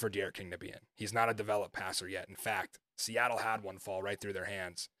reason for De'Ara King to be in. He's not a developed passer yet. In fact, Seattle had one fall right through their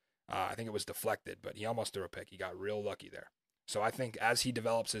hands. I think it was deflected, but he almost threw a pick. He got real lucky there. So I think as he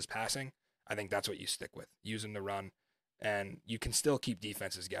develops his passing, I think that's what you stick with. Use him to run, and you can still keep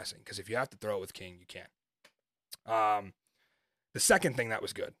defenses guessing, because if you have to throw it with King, you can. The second thing that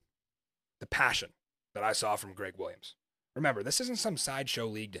was good, the passion that I saw from Greg Williams. Remember, this isn't some sideshow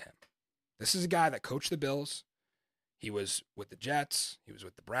league to him. This is a guy that coached the Bills. He was with the Jets. He was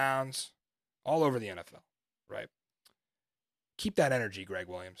with the Browns. All over the NFL, right? Keep that energy, Greg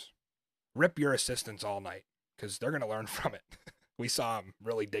Williams. Rip your assistants all night, because they're going to learn from it. We saw him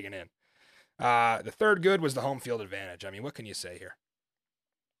really digging in. The third good was the home field advantage. I mean, what can you say here?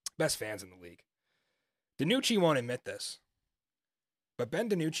 Best fans in the league. DiNucci won't admit this, but Ben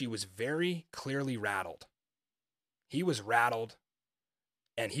DiNucci was very clearly rattled. He was rattled,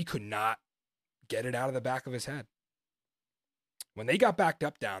 and he could not get it out of the back of his head. When they got backed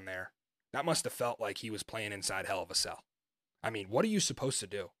up down there, that must have felt like he was playing inside Hell of a Cell. I mean, what are you supposed to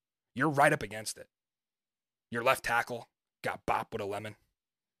do? You're right up against it. Your left tackle got bopped with a lemon.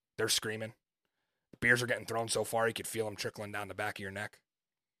 They're screaming. The beers are getting thrown so far you could feel them trickling down the back of your neck.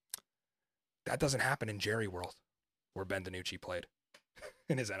 That doesn't happen in Jerry World, where Ben DiNucci played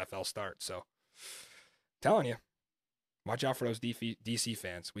in his NFL start. So, telling you, watch out for those DC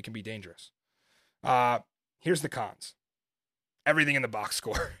fans. We can be dangerous. Here's the cons. Everything in the box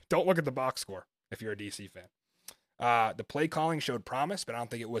score. Don't look at the box score if you're a DC fan. The play calling showed promise, but I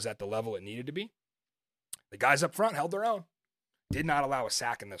don't think it was at the level it needed to be. The guys up front held their own. Did not allow a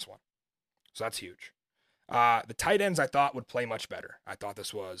sack in this one. So that's huge. The tight ends I thought would play much better. I thought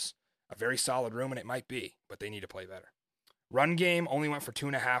this was a very solid room, and it might be, but they need to play better. Run game only went for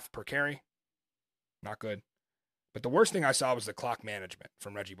 2.5 per carry. Not good. But the worst thing I saw was the clock management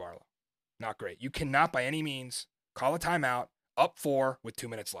from Reggie Barlow. Not great. You cannot by any means call a timeout up 4 with 2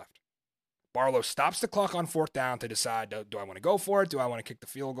 minutes left. Barlow stops the clock on 4th down to decide, do I want to go for it? Do I want to kick the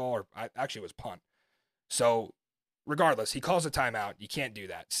field goal? Or actually, it was punt. So regardless, he calls a timeout. You can't do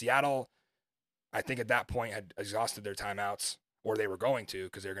that. Seattle, I think at that point, had exhausted their timeouts, or they were going to,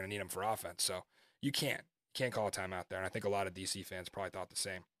 because they were going to need them for offense. So you can't call a timeout there. And I think a lot of DC fans probably thought the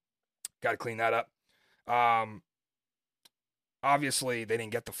same. Got to clean that up. Obviously, they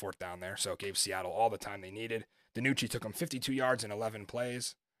didn't get the 4th down there, so it gave Seattle all the time they needed. DiNucci took them 52 yards in 11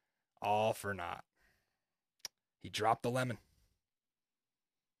 plays. All for naught. He dropped the lemon.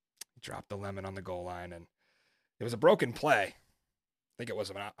 He dropped the lemon on the goal line, and it was a broken play. I think it was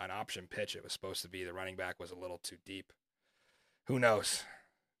an option pitch. It was supposed to be. The running back was a little too deep. Who knows?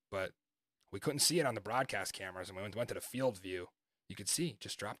 But we couldn't see it on the broadcast cameras, and when we went to the field view, you could see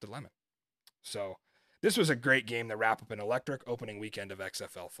just dropped the lemon. So this was a great game to wrap up an electric opening weekend of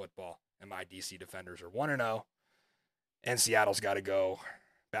XFL football, and my DC Defenders are 1-0, and Seattle's got to go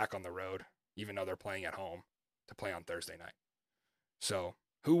back on the road, even though they're playing at home, to play on Thursday night. So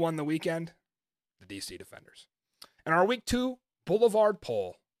who won the weekend? The DC Defenders. And our Week 2 Boulevard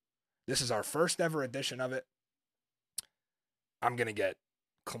poll. This is our first ever edition of it. I'm going to get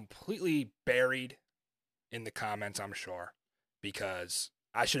completely buried in the comments, I'm sure, because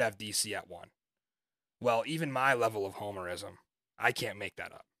I should have DC at 1. Well, even my level of homerism, I can't make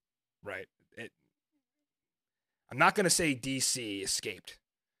that up, right? I'm not going to say DC escaped.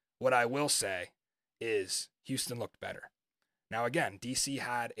 What I will say is Houston looked better. Now, again, DC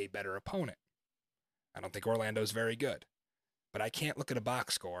had a better opponent. I don't think Orlando's very good. But I can't look at a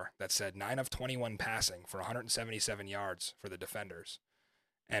box score that said 9 of 21 passing for 177 yards for the Defenders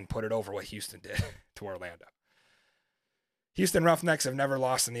and put it over what Houston did to Orlando. Houston Roughnecks have never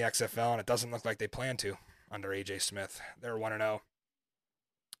lost in the XFL, and it doesn't look like they plan to under A.J. Smith. They're 1-0.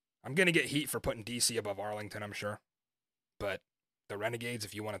 I'm going to get heat for putting DC above Arlington, I'm sure. But the Renegades,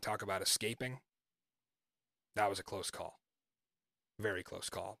 if you want to talk about escaping, that was a close call. Very close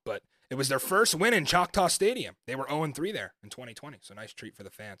call. But it was their first win in Choctaw Stadium. They were 0-3 there in 2020. So nice treat for the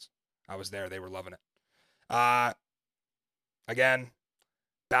fans. I was there. They were loving it. Again,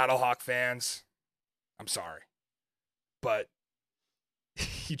 Battlehawk fans, I'm sorry. But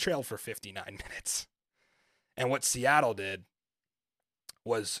he trailed for 59 minutes. And what Seattle did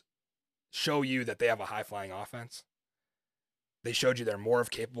was show you that they have a high-flying offense. They showed you they're more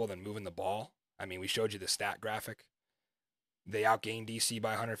capable than moving the ball. I mean, we showed you the stat graphic. They outgained DC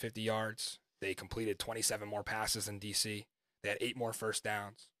by 150 yards. They completed 27 more passes than DC. They had 8 more first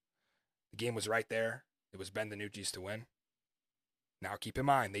downs. The game was right there. It was Ben DiNucci's to win. Now keep in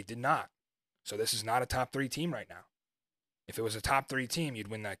mind, they did not. So this is not a top 3 team right now. If it was a top 3 team, you'd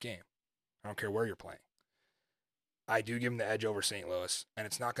win that game. I don't care where you're playing. I do give them the edge over St. Louis, and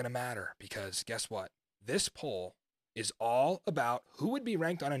it's not going to matter because guess what? This poll is all about who would be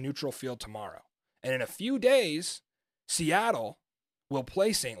ranked on a neutral field tomorrow. And in a few days, Seattle will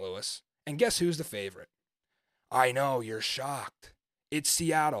play St. Louis, and guess who's the favorite? I know, you're shocked. It's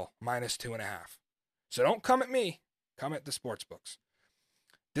Seattle, -2.5. So don't come at me. Come at the sports books.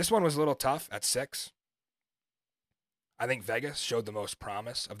 This one was a little tough at 6. I think Vegas showed the most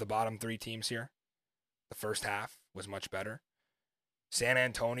promise of the bottom 3 teams here. The first half was much better. San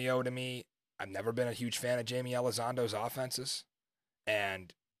Antonio, to me, I've never been a huge fan of Jamie Elizondo's offenses,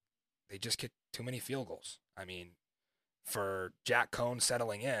 and they just kicked too many field goals. I mean, for Jack Cohn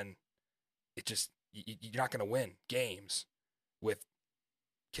settling in, you're not going to win games with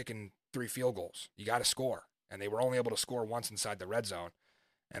kicking 3 field goals. You got to score, and they were only able to score once inside the red zone,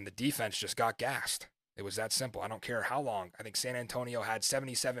 and the defense just got gassed. It was that simple. I don't care how long. I think San Antonio had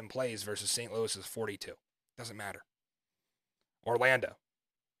 77 plays versus St. Louis's 42. Doesn't matter. Orlando.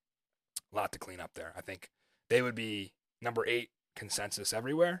 A lot to clean up there. I think they would be number 8 consensus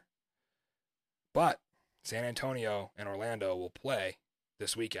everywhere. But San Antonio and Orlando will play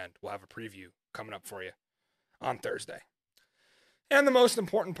this weekend. We'll have a preview coming up for you on Thursday. And the most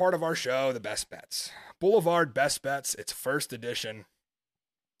important part of our show, the best bets. Boulevard Best Bets, its first edition.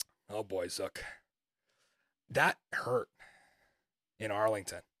 Oh boy, Zook. That hurt in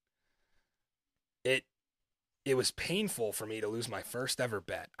Arlington. It was painful for me to lose my first ever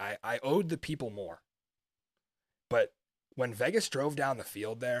bet. I owed the people more. But when Vegas drove down the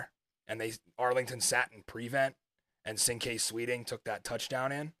field there and Arlington sat in prevent and Cinque Sweeting took that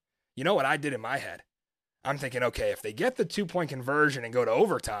touchdown in, you know what I did in my head? I'm thinking, okay, if they get the 2-point conversion and go to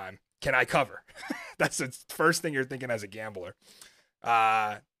overtime, can I cover? That's the first thing you're thinking as a gambler.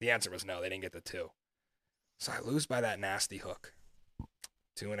 The answer was no, they didn't get the 2. So I lose by that nasty hook.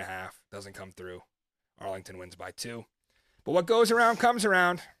 2.5 doesn't come through. Arlington wins by 2. But what goes around comes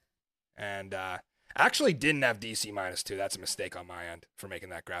around. And I actually didn't have DC -2. That's a mistake on my end for making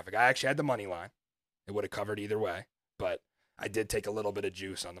that graphic. I actually had the money line. It would have covered either way. But I did take a little bit of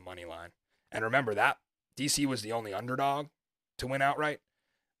juice on the money line. And remember that DC was the only underdog to win outright.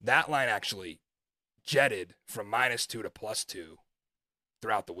 That line actually jetted from -2 to +2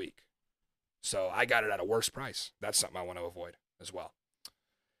 throughout the week. So I got it at a worse price. That's something I want to avoid as well.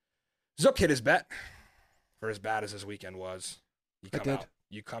 Zook hit his bet. For as bad as his weekend was, you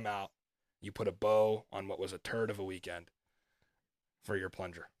come out, you put a bow on what was a turd of a weekend for your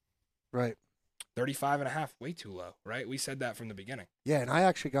plunger. Right. 35.5, way too low, right? We said that from the beginning. Yeah, and I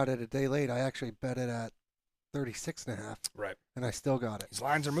actually got it a day late. I actually bet it at 36.5. Right. And I still got it. These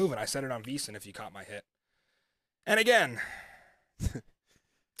lines are moving. I said it on VEASAN if you caught my hit. And again,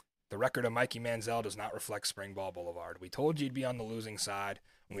 the record of Mikey Manziel does not reflect Springball Boulevard. We told you you'd be on the losing side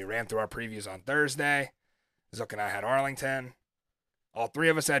when we ran through our previews on Thursday. Zook and I had Arlington. All 3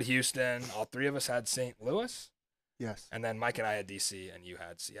 of us had Houston. All 3 of us had St. Louis. Yes. And then Mike and I had DC, and you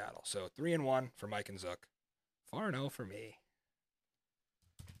had Seattle. So 3-1 for Mike and Zook. 4-0 for me.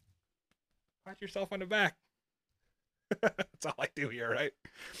 Pat yourself on the back. That's all I do here, right?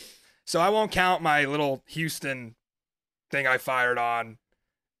 So I won't count my little Houston thing I fired on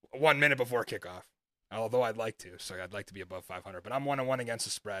 1 minute before kickoff. Although I'd like to. So I'd like to be above 500. But I'm 1-1 against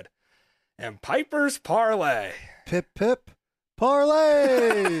the spread. And Piper's Parlay. Pip, pip,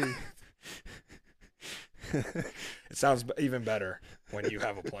 parlay. It sounds even better when you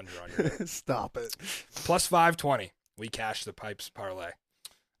have a plunger on your head. Stop it. Plus 520. We cashed the Pipes Parlay.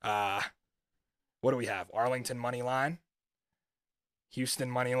 What do we have? Arlington money line, Houston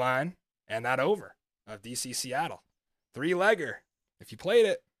money line, and that over of DC Seattle. 3-legger. If you played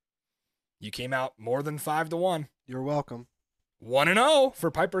it, you came out more than 5-1. You're welcome. 1-0 for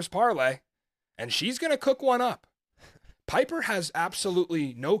Piper's Parlay, and she's going to cook one up. Piper has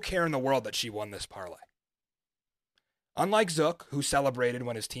absolutely no care in the world that she won this parlay. Unlike Zook, who celebrated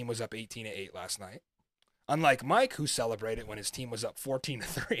when his team was up 18-8 last night. Unlike Mike, who celebrated when his team was up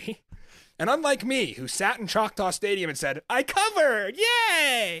 14-3. And unlike me, who sat in Choctaw Stadium and said, I covered,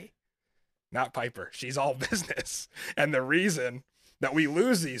 yay! Not Piper. She's all business. And the reason that we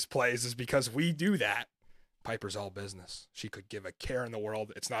lose these plays is because we do that. Piper's all business. She could give a care in the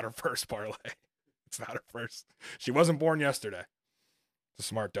world. It's not her first parlay. It's not her first. She wasn't born yesterday. It's a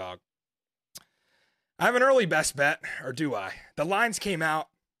smart dog. I have an early best bet, or do I? The lines came out.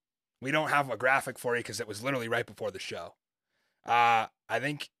 We don't have a graphic for you because it was literally right before the show. I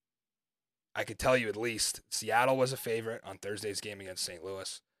think I could tell you at least Seattle was a favorite on Thursday's game against St.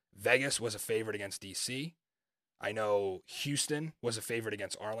 Louis. Vegas was a favorite against DC. I know Houston was a favorite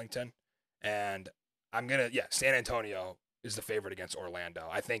against Arlington. And San Antonio is the favorite against Orlando.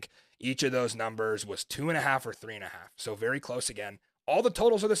 I think each of those numbers was 2.5 or 3.5. So very close again. All the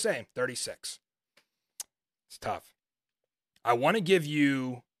totals are the same, 36. It's tough. I want to give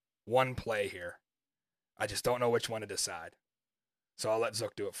you one play here. I just don't know which one to decide. So I'll let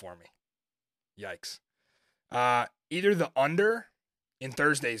Zook do it for me. Yikes. Either the under in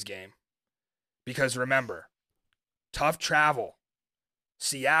Thursday's game, because remember, tough travel.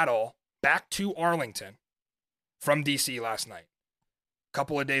 Seattle back to Arlington from DC last night.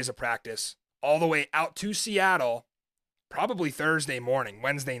 Couple of days of practice, all the way out to Seattle, probably Thursday morning,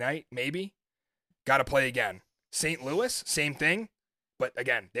 Wednesday night, maybe. Got to play again. St. Louis, same thing. But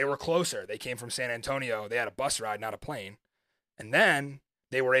again, they were closer. They came from San Antonio. They had a bus ride, not a plane. And then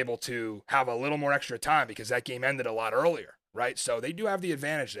they were able to have a little more extra time because that game ended a lot earlier, right? So they do have the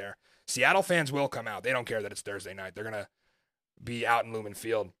advantage there. Seattle fans will come out. They don't care that it's Thursday night. They're going to be out in Lumen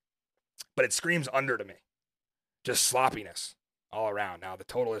Field. But it screams under to me. Just sloppiness all around. Now, the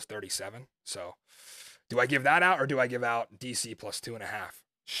total is 37. So do I give that out or do I give out DC plus 2.5?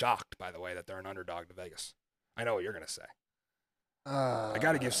 Shocked, by the way, that they're an underdog to Vegas. I know what you're going to say. I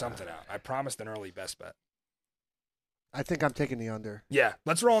got to give something out. I promised an early best bet. I think I'm taking the under. Yeah,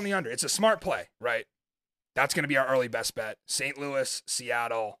 let's roll in the under. It's a smart play, right? That's going to be our early best bet. St. Louis,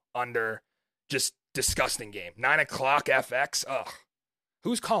 Seattle, under. Just disgusting game. 9 o'clock FX. Ugh.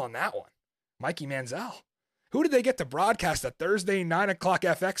 Who's calling that one? Mikey Manziel. Who did they get to broadcast a Thursday 9 o'clock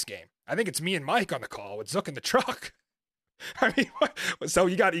FX game? I think it's me and Mike on the call with Zook in the truck. I mean, so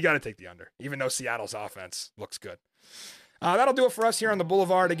you got to take the under, even though Seattle's offense looks good. That'll do it for us here on the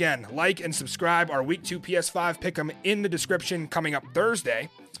Boulevard. Again, like and subscribe. Our Week 2 PS5 pick'em in the description coming up Thursday.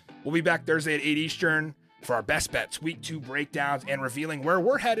 We'll be back Thursday at 8 Eastern for our best bets, Week 2 breakdowns, and revealing where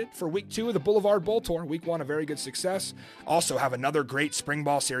we're headed for Week 2 of the Boulevard Bowl Tour. Week 1, a very good success. Also have another great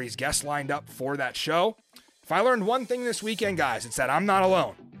Springball Series guest lined up for that show. If I learned one thing this weekend, guys, it's that I'm not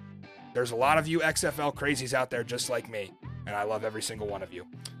alone. There's a lot of you XFL crazies out there just like me, and I love every single one of you.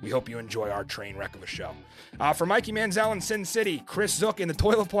 We hope you enjoy our train wreck of a show. For Mikey Manziel in Sin City, Chris Zook in the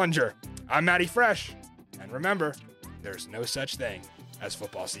Toilet Plunger, I'm Matty Fresh. And remember, there's no such thing as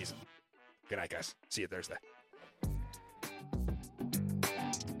football season. Good night, guys. See you Thursday.